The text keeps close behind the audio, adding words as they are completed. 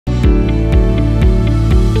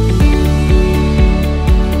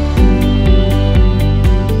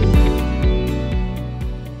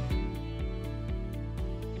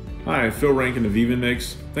Phil Rankin of Even.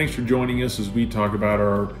 Thanks for joining us as we talk about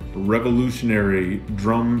our revolutionary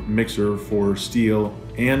drum mixer for steel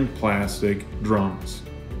and plastic drums.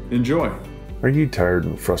 Enjoy. Are you tired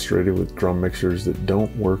and frustrated with drum mixers that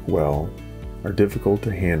don't work well, are difficult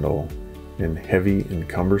to handle, and heavy and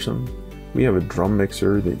cumbersome? We have a drum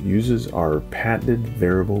mixer that uses our patented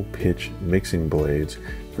variable pitch mixing blades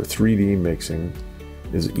for 3D mixing,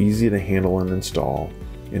 is easy to handle and install,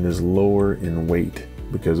 and is lower in weight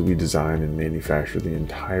because we design and manufacture the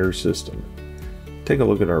entire system. Take a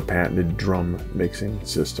look at our patented drum mixing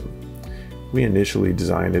system. We initially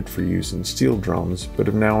designed it for use in steel drums, but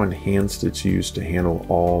have now enhanced its use to handle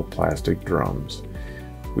all plastic drums.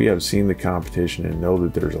 We have seen the competition and know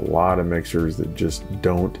that there's a lot of mixers that just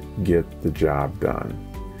don't get the job done.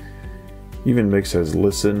 Even Mix has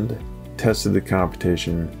listened, tested the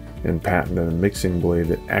competition, and patented a mixing blade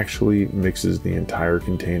that actually mixes the entire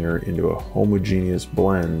container into a homogeneous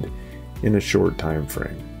blend in a short time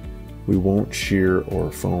frame. We won't shear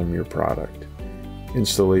or foam your product.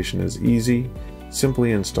 Installation is easy.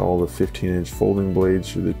 Simply install the 15-inch folding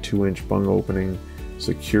blades through the 2-inch bung opening,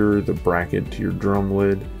 secure the bracket to your drum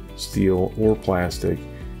lid, steel or plastic,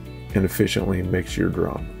 and efficiently mix your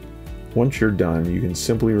drum. Once you're done, you can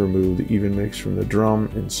simply remove the Even Mix from the drum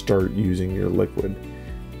and start using your liquid.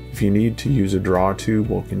 If you need to use a draw tube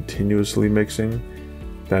while continuously mixing,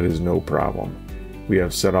 that is no problem. We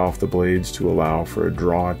have set off the blades to allow for a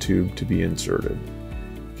draw tube to be inserted.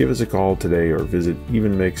 Give us a call today or visit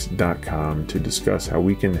evenmix.com to discuss how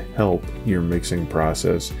we can help your mixing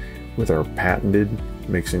process with our patented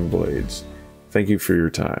mixing blades. Thank you for your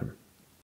time.